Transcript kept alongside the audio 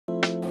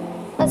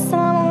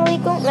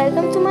Assalamualaikum,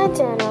 welcome to my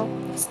channel.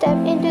 Step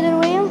into the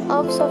realm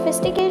of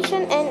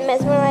sophistication and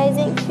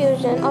mesmerizing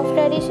fusion of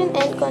tradition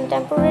and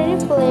contemporary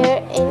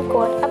flair in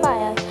court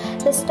abaya,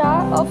 the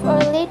star of our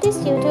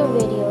latest YouTube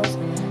videos.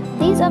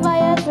 These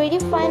abayas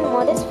redefine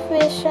modest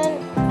fashion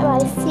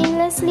by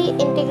seamlessly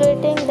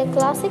integrating the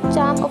classic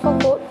charm of a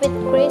coat with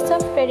grace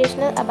of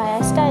traditional abaya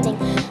styling.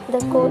 The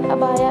coat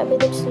abaya,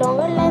 with its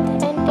longer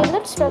length and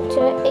tailored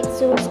structure,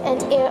 exudes an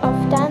air of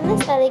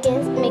timeless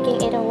elegance, making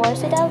it a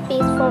versatile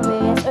piece for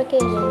various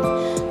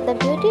occasions. The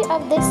beauty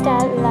of this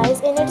style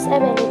lies in its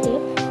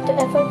ability to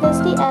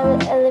effortlessly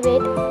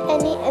elevate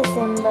any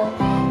ensemble.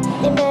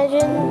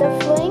 Imagine the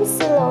flowing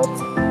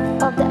silhouette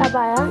of the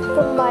abaya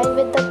combined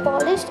with the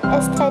polished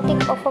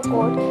aesthetic of a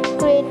coat,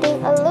 creating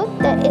a look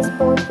that is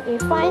both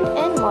refined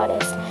and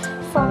modest.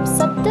 From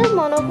subtle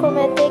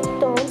monochromatic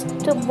tones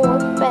to bold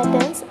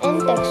patterns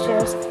and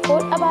textures,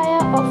 coat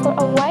abaya offer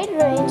a wide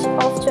range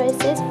of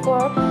choices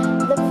for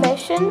the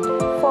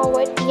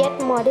fashion-forward yet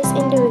modest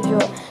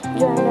individual.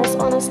 Join us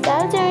on a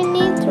style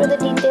journey through the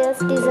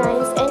details,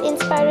 designs, and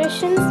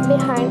inspirations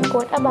behind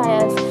coat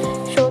abayas,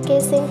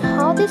 showcasing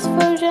how this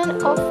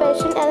fusion of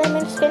fashion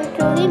elements can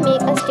truly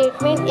make a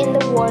statement in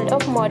the world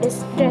of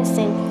modest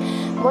dressing.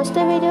 Watch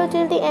the video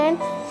till the end.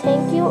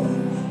 Thank you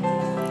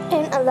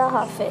and Allah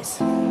Hafiz.